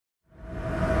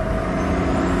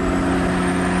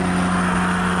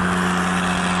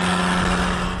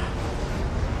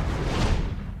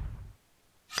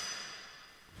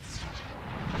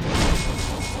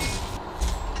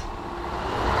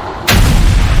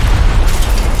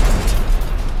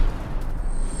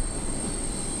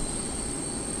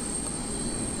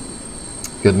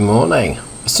Good morning,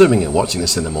 assuming you're watching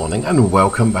this in the morning, and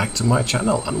welcome back to my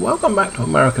channel, and welcome back to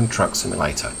American Truck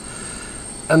Simulator.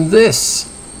 And this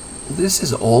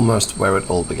is almost where it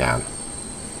all began.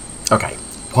 Okay,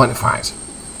 point of fact,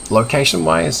 location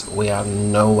wise, we are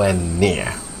nowhere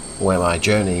near where my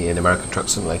journey in American Truck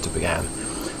Simulator began.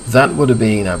 That would have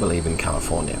been, I believe, in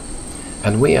California,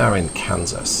 and we are in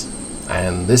Kansas,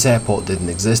 and this airport didn't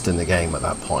exist in the game at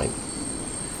that point.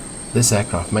 This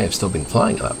aircraft may have still been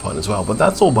flying at that point as well, but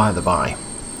that's all by the by.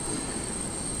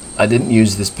 I didn't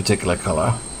use this particular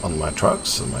colour on my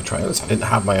trucks and my trailers. I didn't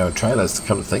have my own trailers, to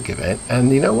come to think of it,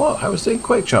 and you know what? I was doing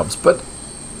quick jobs, but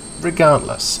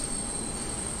regardless,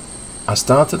 I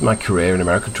started my career in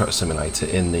American Truck Simulator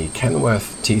in the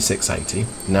Kenworth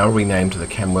T680, now renamed to the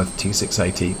Kenworth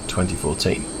T680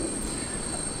 2014.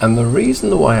 And the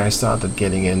reason why I started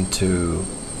getting into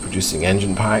producing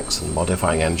engine packs and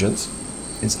modifying engines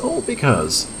is all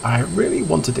because I really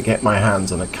wanted to get my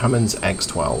hands on a Cummins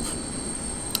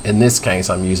X12. In this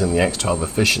case, I'm using the X12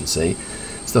 Efficiency.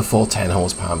 It's the 410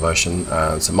 horsepower version.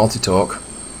 It's a multi-torque,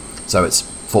 so it's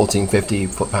 1450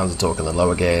 foot-pounds of torque in the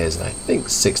lower gears, and I think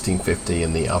 1650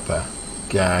 in the upper,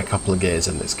 a couple of gears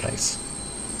in this case.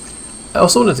 I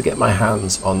also wanted to get my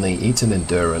hands on the Eaton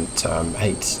Endurant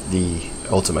 8, the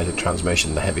automated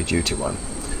transmission, the heavy-duty one.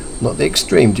 Not the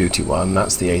extreme-duty one,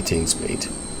 that's the 18-speed.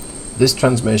 This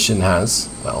transmission has,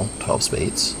 well, 12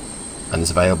 speeds, and is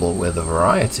available with a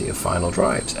variety of final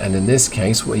drives, and in this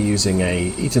case we're using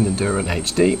a Eaton Endurant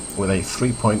HD with a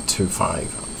 3.25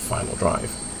 final drive.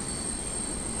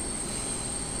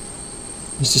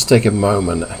 Let's just take a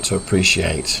moment to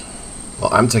appreciate,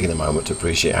 well, I'm taking a moment to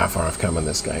appreciate how far I've come in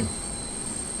this game.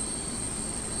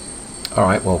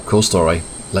 Alright, well, cool story,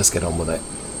 let's get on with it.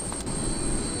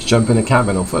 Let's jump in a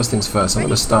cabin. Well, first things first, I'm going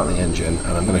to start the engine and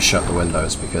I'm going to shut the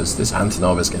windows because this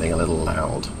Antonov is getting a little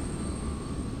loud.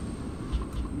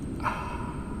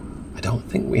 I don't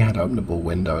think we had openable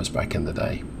windows back in the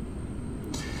day.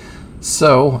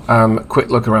 So,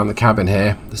 quick look around the cabin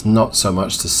here. There's not so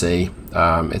much to see.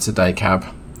 It's a day cab,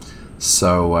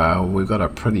 so we've got a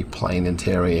pretty plain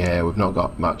interior here. We've not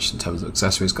got much in terms of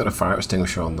accessories. Got a fire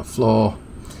extinguisher on the floor,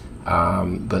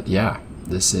 but yeah,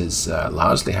 this is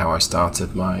largely how I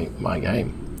started my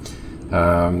game.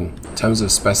 In terms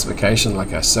of specification,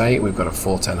 like I say, we've got a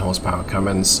 410 horsepower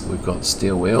Cummins. We've got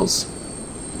steel wheels.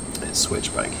 Let's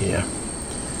switch back here.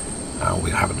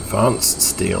 We have advanced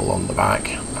steel on the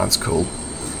back. That's cool.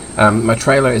 My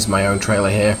trailer is my own trailer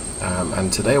here,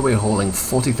 and today we're hauling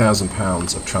 40,000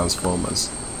 pounds of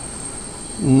transformers.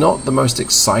 Not the most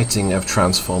exciting of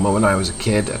transformer. When I was a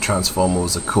kid, a transformer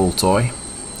was a cool toy.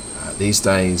 These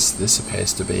days, this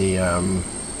appears to be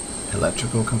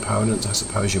electrical components, I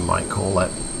suppose you might call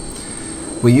it.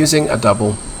 We're using a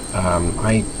double.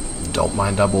 I don't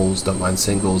mind doubles, don't mind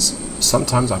singles.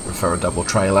 Sometimes I prefer a double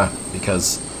trailer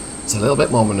because it's a little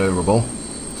bit more maneuverable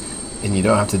and you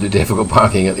don't have to do difficult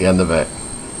parking at the end of it.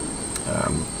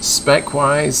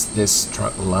 Spec-wise, this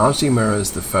truck largely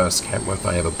mirrors the first Kenworth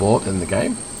I ever bought in the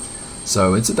game.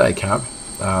 So it's a day cab.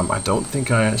 I don't think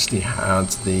I actually had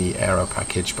the aero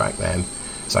package back then,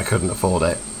 so I couldn't afford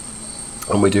it.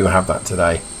 And we do have that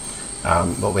today.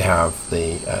 But we have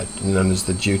the known as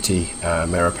the duty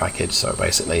mirror package, so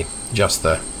basically just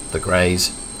the grey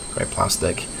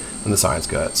plastic and the side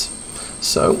skirts.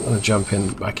 So I'm going to jump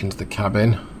in back into the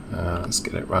cabin. Let's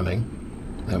get it running.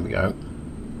 There we go.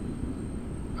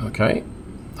 Okay,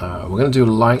 we're going to do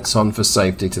lights on for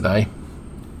safety today.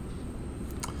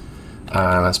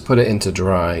 Let's put it into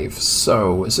drive.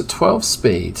 So it's a 12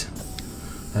 speed,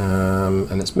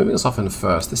 and it's moving us off in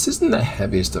first. This isn't the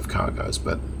heaviest of cargos,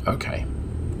 but okay.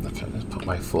 Let's put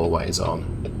my four ways on.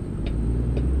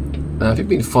 Now, if you've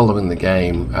been following the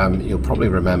game, you'll probably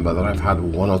remember that I've had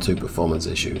one or two performance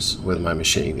issues with my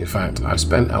machine. In fact, I've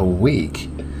spent a week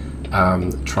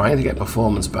trying to get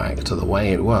performance back to the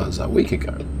way it was a week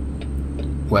ago,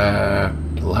 where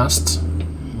last,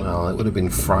 well, it would have been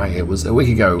Friday. It was a week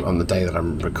ago on the day that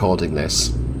I'm recording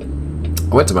this.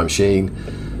 I went to my machine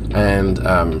and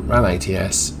ran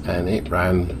ATS, and it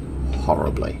ran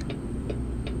horribly.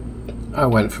 I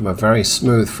went from a very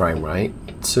smooth frame rate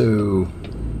to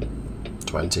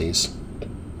 20s,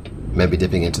 maybe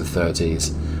dipping into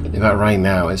 30s. In fact, right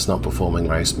now it's not performing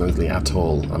very smoothly at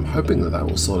all. I'm hoping that that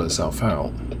will sort itself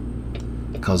out,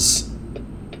 because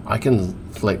I can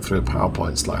flick through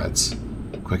PowerPoint slides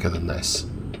quicker than this.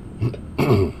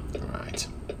 Right.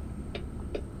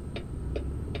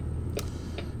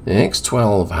 The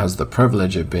X12 has the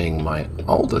privilege of being my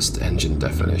oldest engine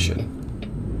definition.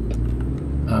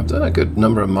 I've done a good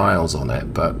number of miles on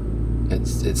it, but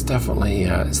it's definitely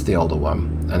it's the older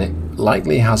one, and it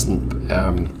likely hasn't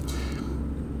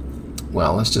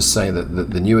well, let's just say that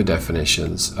the newer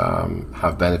definitions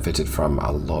have benefited from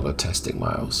a lot of testing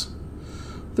miles.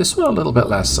 This one a little bit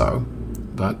less so,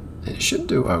 but it should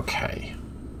do okay.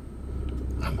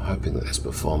 I'm hoping that this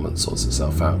performance sorts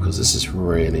itself out because this is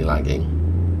really lagging.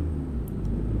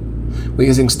 We're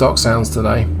using stock sounds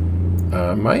today.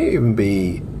 Might even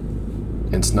be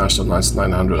International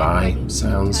 900i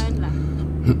sounds.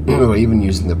 We're even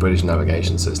using the British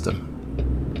navigation system.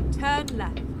 Turn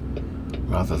left.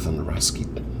 Rather than the Rasky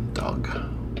dog.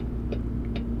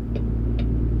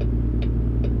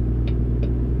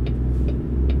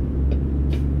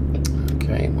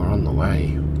 Okay, we're on the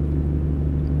way.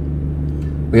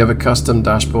 We have a custom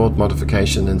dashboard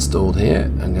modification installed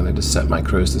here. I'm going to just set my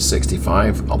cruise to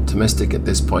 65. Optimistic at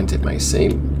this point it may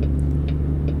seem.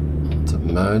 To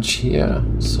merge here,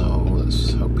 so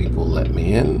let's hope people let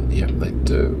me in. Yep, they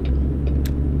do.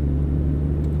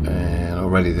 And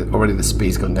already the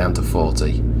speed's gone down to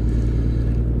 40.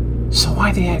 So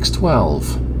why the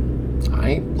X12?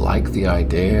 I like the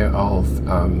idea of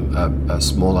a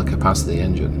smaller capacity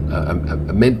engine,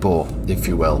 a mid-bore, if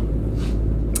you will.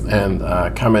 And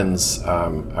Cummins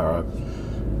are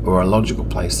a logical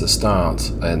place to start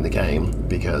in the game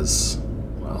because,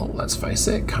 well, let's face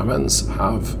it, Cummins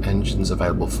have engines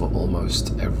available for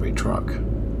almost every truck.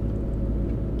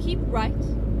 Keep right,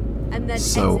 and then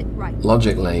so exit right.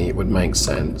 Logically, it would make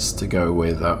sense to go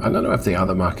with, I don't know if they are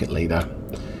the market leader.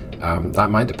 That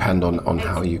might depend on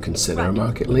how you consider a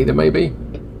market leader, maybe.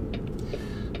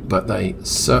 But they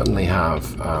certainly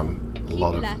have a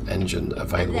lot of engine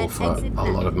available for a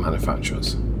lot of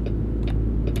manufacturers. I'm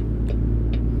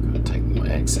going to take my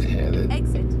exit here.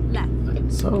 Exit left.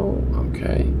 So,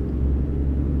 okay.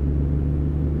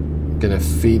 I'm going to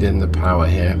feed in the power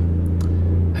here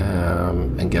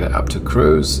and get it up to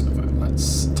cruise.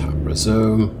 Let's tap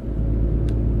resume.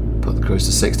 Put the cruise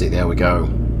to 60. There we go.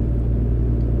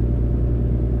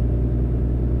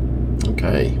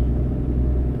 Okay.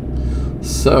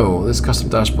 So this custom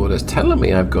dashboard is telling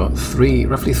me I've got roughly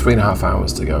 3.5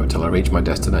 hours to go till I reach my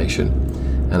destination,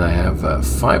 and I have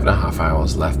 5.5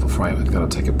 hours left before I've got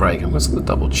to take a break. I'm just going to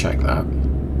double check that.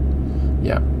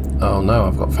 Yeah. Oh no,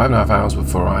 I've got 5.5 hours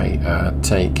before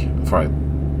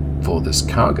before this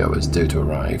cargo is due to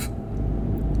arrive.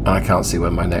 And I can't see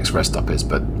where my next rest stop is,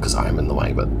 but because I'm in the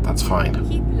way, but that's fine.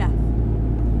 Keep left.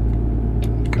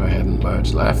 Go ahead and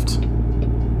merge left.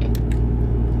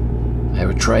 I have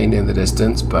a train in the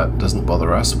distance, but doesn't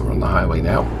bother us. We're on the highway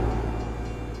now.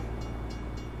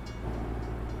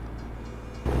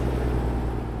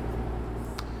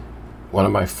 One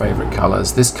of my favorite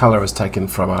colors. This color is taken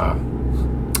from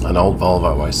an old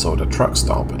Volvo I saw at a truck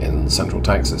stop in Central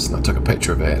Texas, and I took a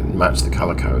picture of it and matched the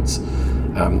color codes.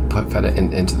 Fed it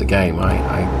into the game.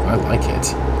 I like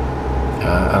it,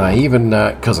 and I even,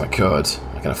 because I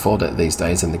can afford it these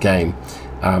days in the game,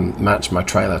 match my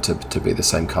trailer to be the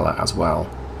same color as well.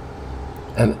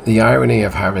 And the irony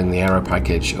of having the aero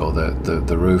package or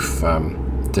the roof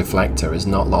deflector is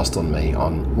not lost on me.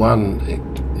 On one,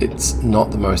 it's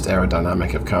not the most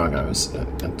aerodynamic of cargos,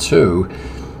 and two,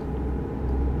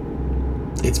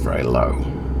 it's very low,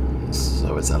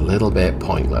 so it's a little bit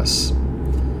pointless.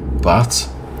 But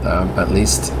at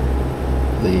least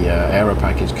the aero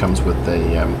package comes with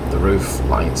the roof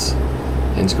lights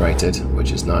integrated,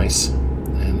 which is nice.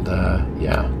 And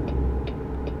yeah,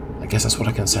 I guess that's what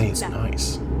I can say. It's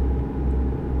nice.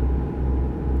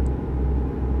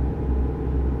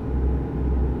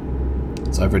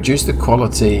 So I've reduced the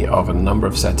quality of a number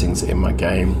of settings in my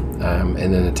game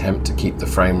in an attempt to keep the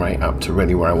frame rate up to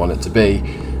really where I want it to be,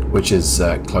 which is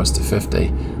close to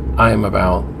 50. I am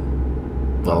about,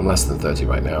 well, I'm less than 30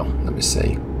 right now. Let me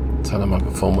see. Turn on my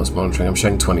performance monitoring. I'm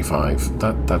showing 25.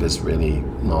 That is really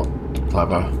not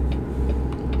clever.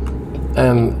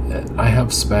 And I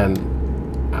have spent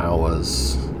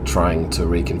hours trying to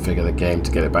reconfigure the game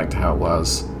to get it back to how it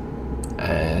was,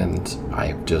 and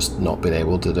I've just not been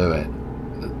able to do it.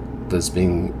 There's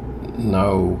been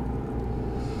no,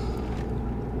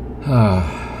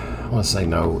 I want to say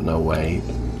no way.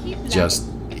 Just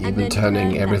even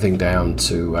turning everything down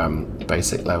to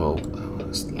basic level,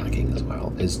 it's lagging as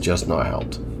well, it's just not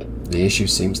helped. The issue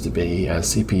seems to be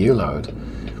CPU load,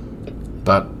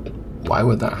 but why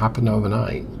would that happen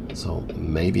overnight? So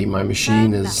maybe my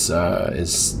machine has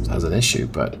an issue,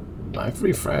 but I've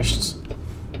refreshed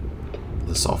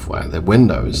the software, the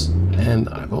Windows, and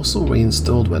I've also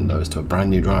reinstalled Windows to a brand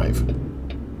new drive.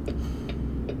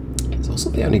 It's also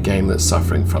the only game that's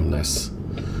suffering from this.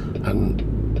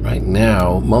 And right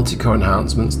now, multi-core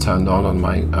enhancements turned on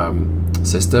my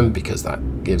system because that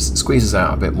squeezes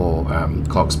out a bit more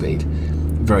clock speed.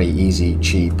 very easy,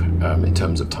 cheap in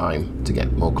terms of time to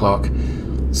get more clock.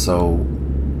 So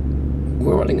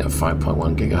we're running at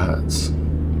 5.1 gigahertz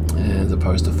as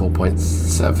opposed to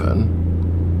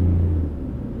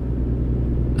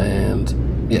 4.7,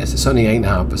 and yes, it's only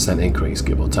 8.5% increase,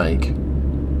 give or take,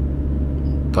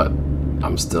 but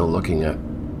I'm still looking at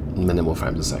minimal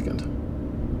frames a second.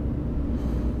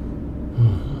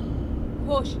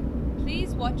 Caution.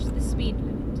 Please watch the speed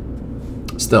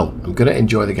limit. Still, I'm going to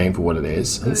enjoy the game for what it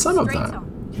is, and some of straight that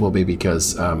on. will be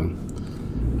because I'm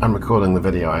recording the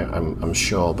video, I'm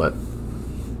sure, but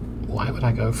why would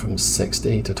I go from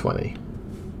 60 to 20?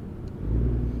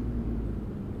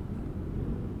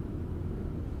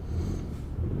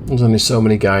 There's only so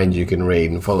many guides you can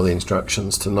read and follow the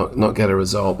instructions to not get a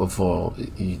result before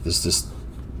there's just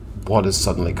what has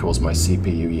suddenly caused my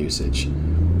CPU usage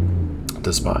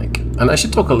to spike. And I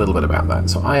should talk a little bit about that.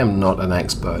 So I am not an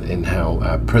expert in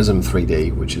how Prism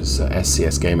 3D, which is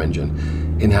SCS game engine,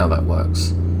 in how that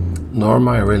works. Nor am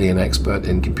I really an expert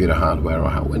in computer hardware or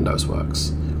how Windows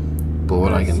works. But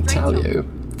what I can tell you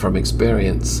from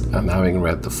experience and having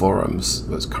read the forums,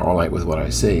 which correlate with what I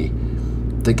see,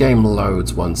 the game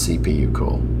loads one CPU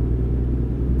core.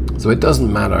 So it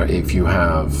doesn't matter if you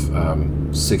have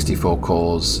 64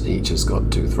 cores, each has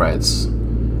got 2 threads.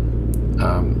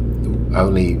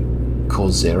 Only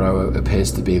core 0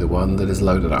 appears to be the one that is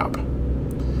loaded up.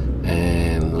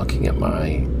 And looking at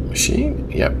my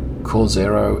machine, yep, core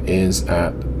 0 is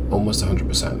at almost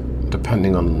 100%,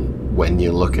 depending on when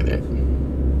you look at it.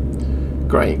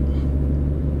 Great.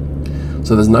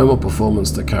 So there's no more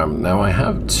performance to come. Now I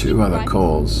have 2 other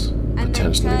cores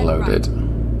potentially loaded.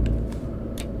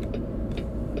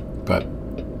 But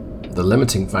the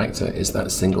limiting factor is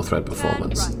that single thread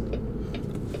performance.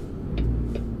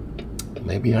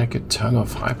 Maybe I could turn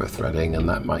off hyper-threading and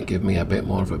that might give me a bit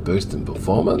more of a boost in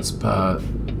performance, but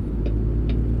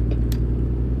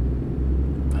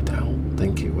I don't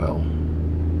think it will.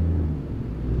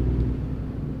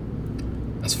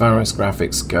 As far as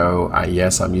graphics go,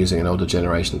 yes, I'm using an older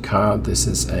generation card. This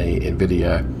is a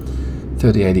NVIDIA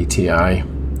 3080 Ti.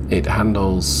 It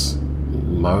handles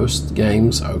most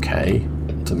games okay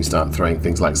until you start throwing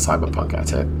things like Cyberpunk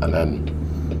at it, and then,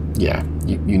 yeah,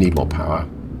 you need more power.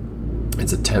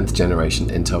 It's a 10th generation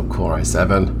Intel Core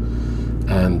i7,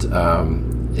 and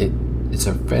it's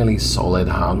a fairly solid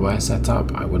hardware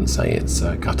setup. I wouldn't say it's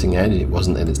cutting edge. It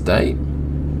wasn't in its day,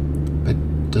 but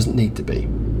it doesn't need to be.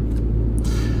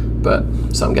 But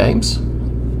some games,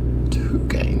 2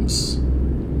 games,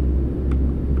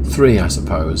 3 I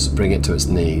suppose, bring it to its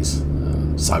knees.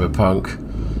 Cyberpunk,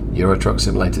 Euro Truck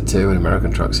Simulator 2, and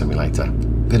American Truck Simulator.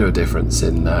 Bit of a difference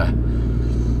in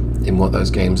what those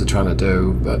games are trying to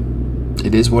do, but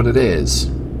it is what it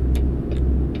is.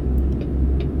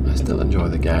 I still enjoy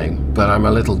the game, but I'm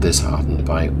a little disheartened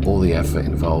by all the effort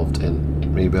involved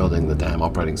in rebuilding the damn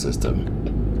operating system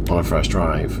on a fresh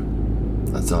drive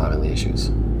and still having the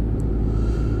issues.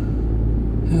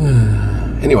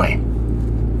 Anyway,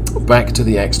 back to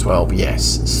the X12.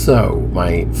 Yes, so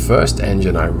my first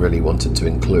engine I really wanted to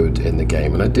include in the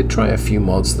game, and I did try a few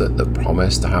mods that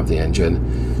promised to have the engine,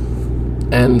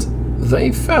 and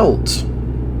they felt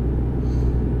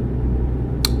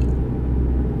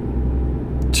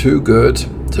too good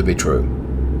to be true.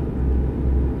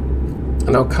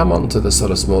 And I'll come on to the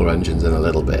sort of smaller engines in a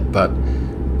little bit, but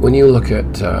when you look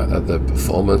at the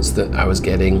performance that I was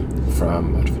getting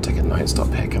from, if I take a night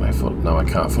stop here, can I follow? No, I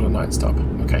can't follow night stop.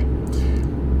 Okay.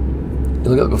 You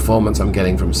look at the performance I'm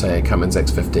getting from, say, a Cummins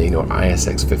X15 or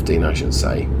X15, I should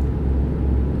say,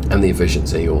 and the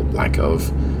efficiency or lack of,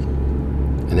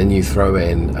 and then you throw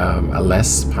in a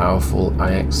less powerful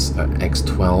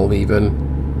X12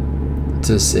 even,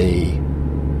 to see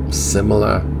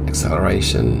similar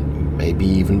acceleration, maybe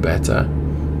even better,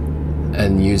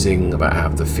 and using about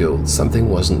half the fuel. Something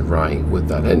wasn't right with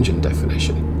that engine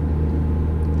definition.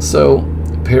 So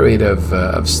a period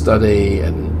of study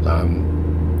and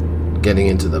getting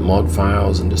into the mod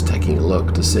files and just taking a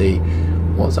look to see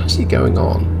what's actually going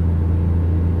on.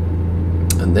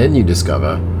 And then you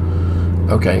discover,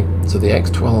 okay, so the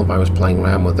X12 I was playing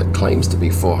around with that claims to be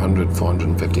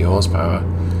 450 horsepower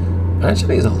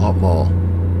actually is a lot more,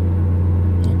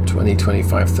 20,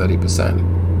 25, 30%.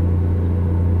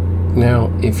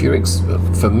 Now, if you're,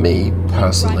 for me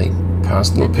personally,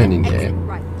 personal opinion here,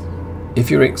 if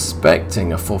you're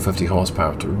expecting a 450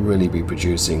 horsepower to really be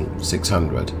producing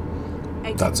 600,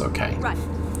 that's okay.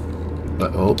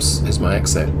 But oops, here's my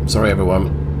exit. Sorry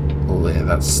everyone. Oh yeah,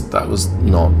 that was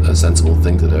not a sensible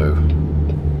thing to do.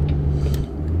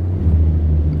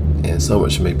 Yeah, so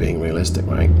much for me being realistic,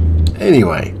 right?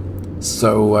 Anyway,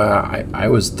 So I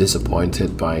was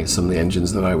disappointed by some of the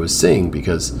engines that I was seeing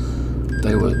because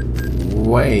they were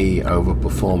way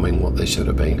overperforming what they should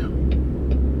have been.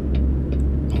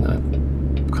 I'm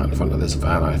going to cut in front of this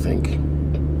van, I think.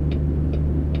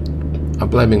 I'm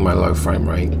blaming my low frame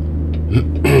rate.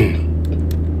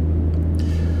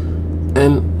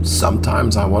 And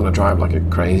sometimes I want to drive like a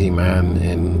crazy man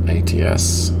in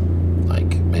ATS,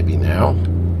 like maybe now.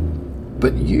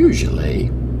 But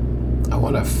usually I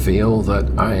want to feel that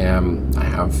I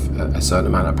have a certain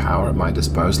amount of power at my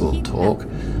disposal, torque,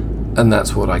 and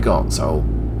that's what I got. So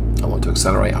I want to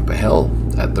accelerate up a hill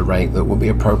at the rate that would be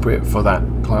appropriate for that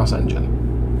class engine.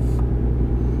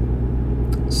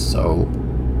 So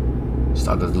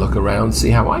started to look around, see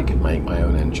how I could make my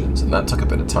own engines, and that took a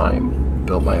bit of time.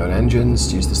 Built my own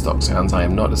engines, used the stock sounds. I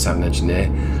am not a sound engineer,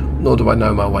 nor do I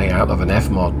know my way out of an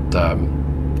Fmod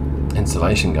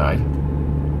installation guide.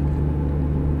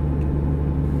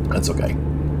 That's okay.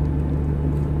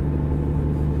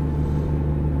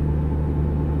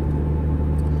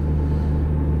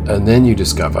 And then you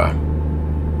discover,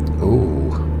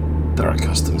 ooh, there are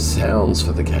custom sounds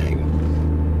for the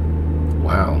game.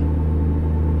 Wow.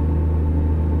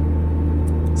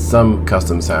 Some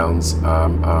custom sounds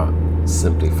are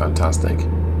simply fantastic.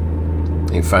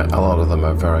 In fact, a lot of them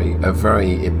are very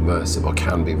immersive, or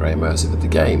can be very immersive at the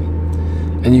game.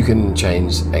 And you can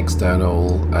change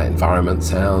external environment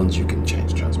sounds, you can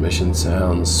change transmission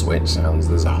sounds, switch sounds.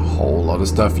 There's a whole lot of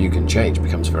stuff you can change. It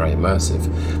becomes very immersive.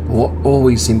 But what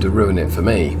always seemed to ruin it for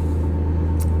me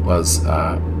was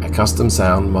a custom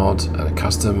sound mod and a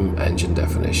custom engine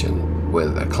definition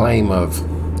with a claim of,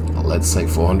 let's say,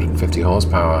 450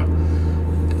 horsepower,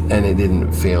 and it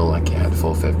didn't feel like it had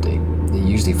 450. It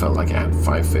usually felt like it had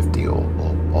 550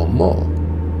 or more.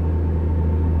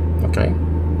 Okay.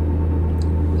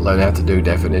 Learn how to do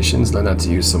definitions, learn how to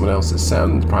use someone else's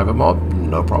sound private mod,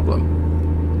 no problem.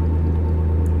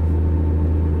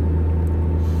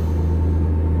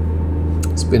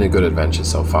 It's been a good adventure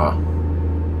so far.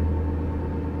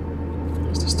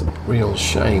 It's just a real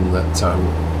shame that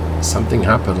something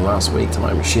happened last week to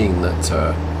my machine, that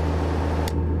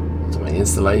to my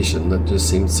installation, that just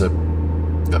seems to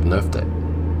have nerfed it.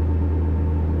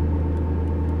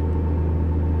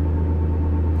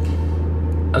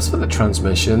 As for the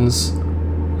transmissions,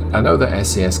 I know that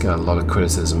SCS get a lot of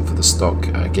criticism for the stock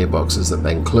gearboxes that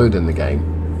they include in the game.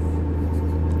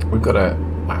 We've got a...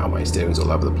 wow, my steering's all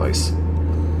over the place.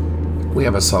 We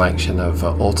have a selection of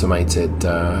automated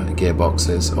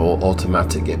gearboxes or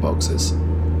automatic gearboxes.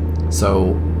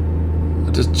 So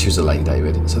I'll just choose a lane,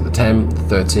 David. So the 10, the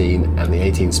 13 and the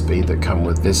 18 speed that come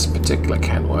with this particular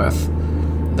Kenworth,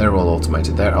 they're all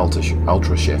automated. They're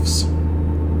ultra shifts.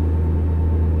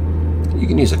 You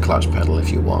can use a clutch pedal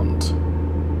if you want.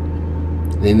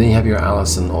 Then you have your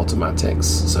Allison automatics.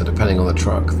 So depending on the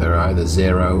truck, they're either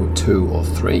 0, 2 or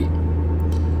 3.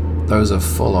 Those are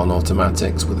full-on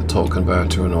automatics with a torque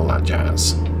converter and all that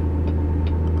jazz.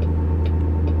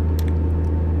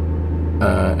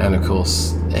 And of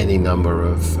course, any number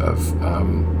of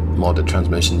modded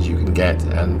transmissions you can get.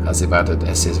 And as they've added,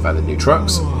 SCS have added new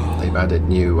trucks, they've added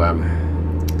new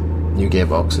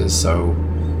gearboxes. So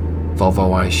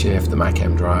Volvo I-Shift, the Mac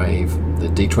M drive, the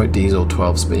Detroit Diesel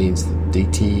 12 speeds, the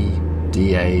DT,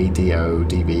 DA, DO,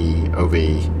 DB, OV,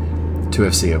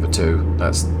 2FC/2.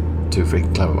 That's too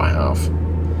freaking clever by half.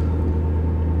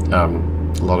 A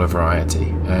lot of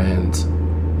variety. And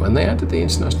when they added the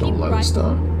International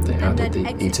Lodestar, they added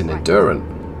the Eaton Endurant.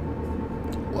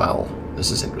 Well,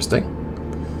 this is interesting.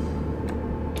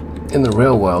 In the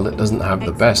real world, it doesn't have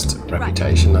the best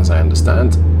reputation, as I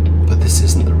understand. But this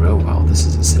isn't the real world, this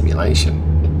is a simulation.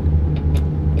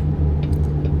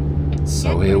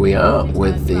 So here we are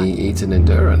with the Eaton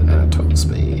Endurant and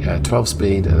a 12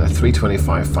 speed and a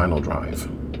 325 final drive.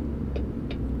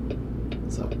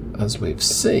 So as we've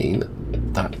seen,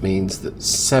 that means that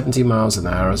 70 miles an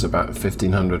hour is about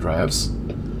 1500 revs,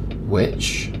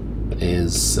 which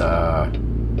is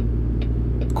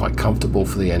quite comfortable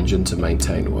for the engine to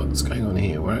maintain. What's going on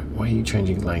here? Why are you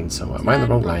changing lanes somewhere? Am I in the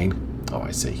wrong lane? Oh,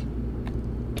 I see.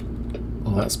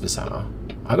 Well, that's bizarre.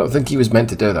 I don't think he was meant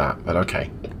to do that, but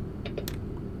okay.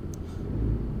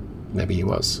 Maybe he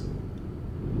was.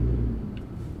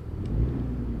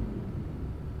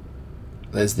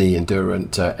 There's the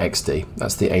Endurant XD.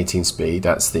 That's the 18 speed.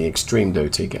 That's the Extreme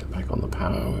Duty. Get back on the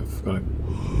power. We've got a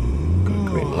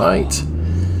green light.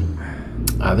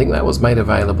 I think that was made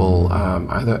available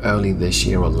either early this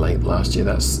year or late last year.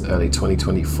 That's early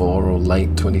 2024 or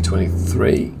late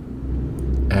 2023.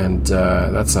 And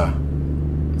that's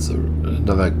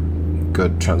another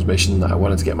good transmission that I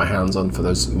wanted to get my hands on for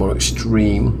those more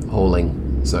extreme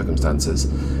hauling circumstances,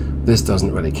 this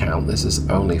doesn't really count. This is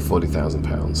only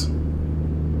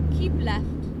 £40,000. Keep left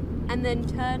and then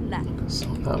turn left. So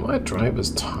now my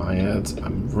driver's tired.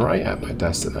 I'm right at my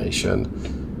destination,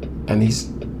 and he's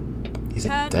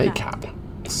a day cab.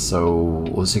 So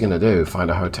what's he gonna do?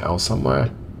 Find a hotel somewhere?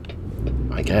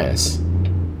 I guess.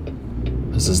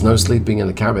 Because there's no sleeping in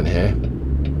the cabin here.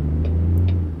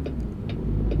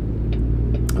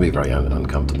 It'll be very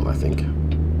uncomfortable, I think.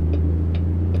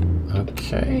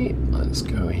 Okay, let's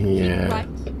go here. Keep right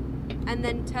and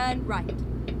then turn right.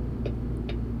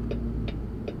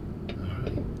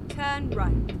 Alright. Turn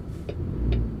right.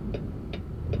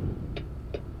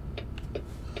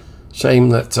 Shame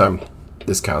that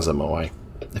this car's in my way.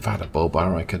 If I had a bull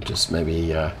bar, I could just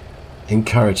maybe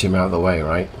encourage him out of the way,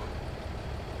 right?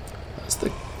 That's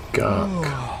the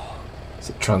GARC. It's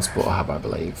a transport hub, I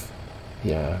believe.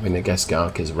 Yeah, I mean, I guess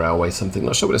GARC is railway something.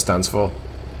 Not sure what it stands for.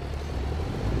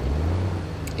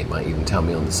 It might even tell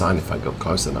me on the sign if I got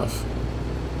close enough.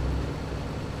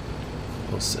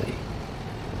 We'll see.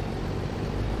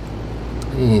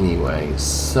 Anyway,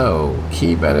 so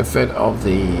key benefit of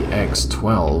the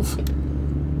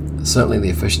X12, certainly the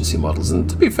efficiency models, and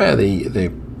to be fair,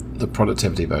 the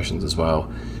productivity versions as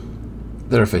well,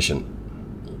 they're efficient.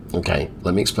 Okay,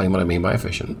 let me explain what I mean by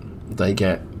efficient. They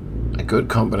get a good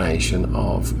combination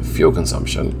of fuel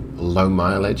consumption, low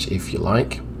mileage if you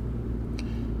like,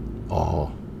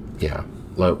 or yeah,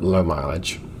 low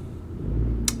mileage,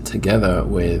 together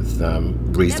with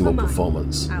reasonable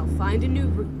performance. I'll find a new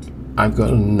route. I've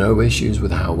got no issues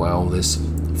with how well this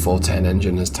 410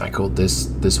 engine has tackled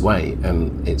this way,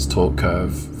 and its torque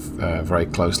curve very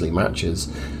closely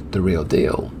matches the real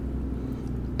deal.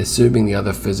 Assuming the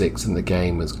other physics in the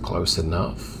game is close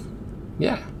enough,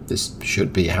 yeah, this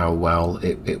should be how well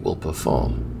it will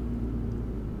perform.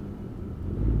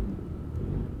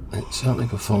 It certainly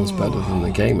performs better than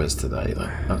the game is today,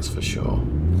 that's for sure.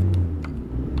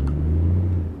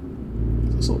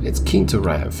 So it's keen to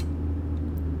rev.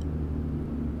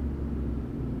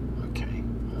 Okay,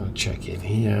 I'll check in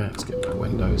here. Let's get my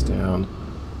windows down.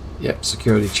 Yep,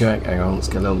 security check. Hang on, let's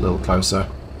get a little closer.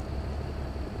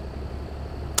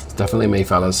 It's definitely me,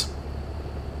 fellas.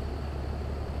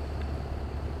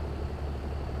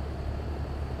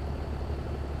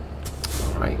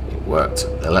 Alright, it worked.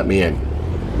 They let me in.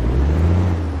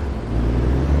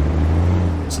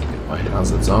 Let's get my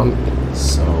hazards on.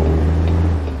 So,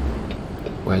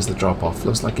 where's the drop off?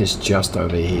 Looks like it's just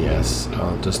over here.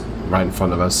 So just right in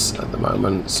front of us at the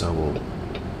moment. So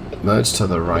we'll merge to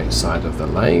the right side of the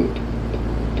lane.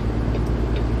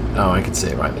 Oh, I can see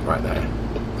it right there.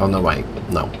 Oh no, wait,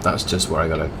 no, that's just where I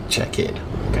gotta check in.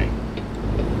 Okay.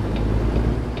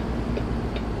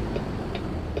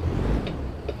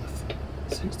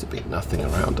 Seems to be nothing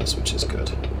around us, which is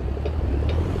good.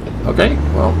 Okay,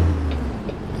 well,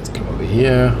 let's go over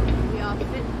here.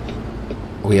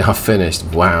 We are finished.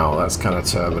 Wow, that's kind of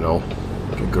terminal.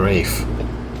 Good grief.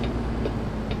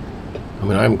 I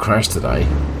mean, I haven't crashed today,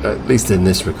 at least in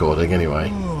this recording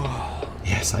anyway.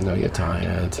 Yes, I know you're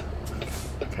tired.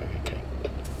 Okay.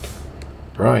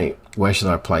 Right, where should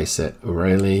I place it?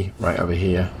 Really? Right over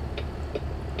here?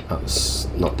 That's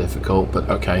not difficult, but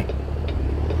okay.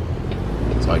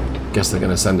 So I guess they're going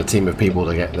to send a team of people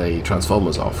to get the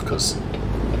transformers off, because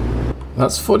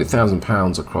that's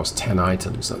 £40,000 across 10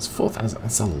 items. That's 4,000.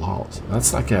 That's a lot.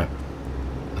 That's like a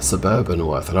Suburban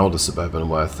worth, an older Suburban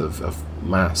worth of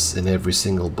mass in every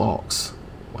single box.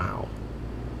 Wow.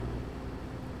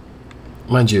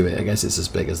 Mind you, I guess it's as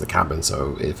big as the cabin,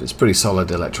 so if it's pretty solid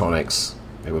electronics,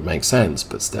 it would make sense,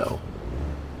 but still.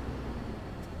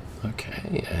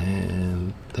 Okay,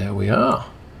 and there we are.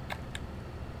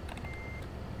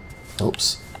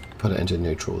 Oops, put it into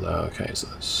neutral there. Okay, so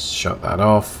let's shut that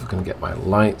off. I'm going to get my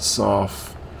lights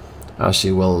off.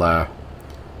 Actually, we'll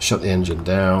shut the engine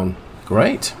down.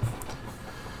 Great.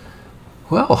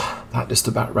 Well, that just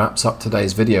about wraps up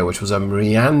today's video, which was a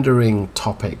meandering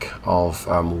topic of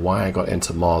why I got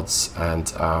into mods and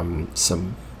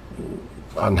some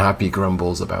unhappy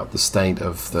grumbles about the state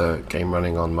of the game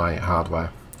running on my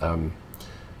hardware.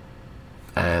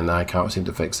 And I can't seem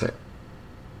to fix it.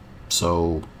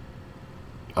 So,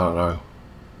 I don't know.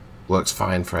 Works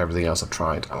fine for everything else I've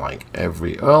tried. I like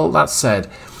every... Well, that said,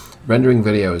 rendering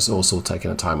video is also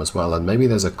taking a time as well, and maybe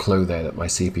there's a clue there that my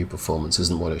CPU performance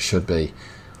isn't what it should be.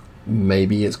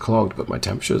 Maybe it's clogged, but my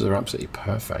temperatures are absolutely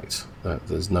perfect.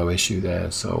 There's no issue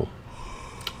there, so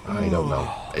I don't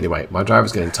know. Anyway, my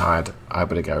driver's getting tired. I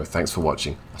better go. Thanks for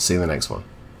watching. I'll see you in the next one.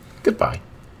 Goodbye.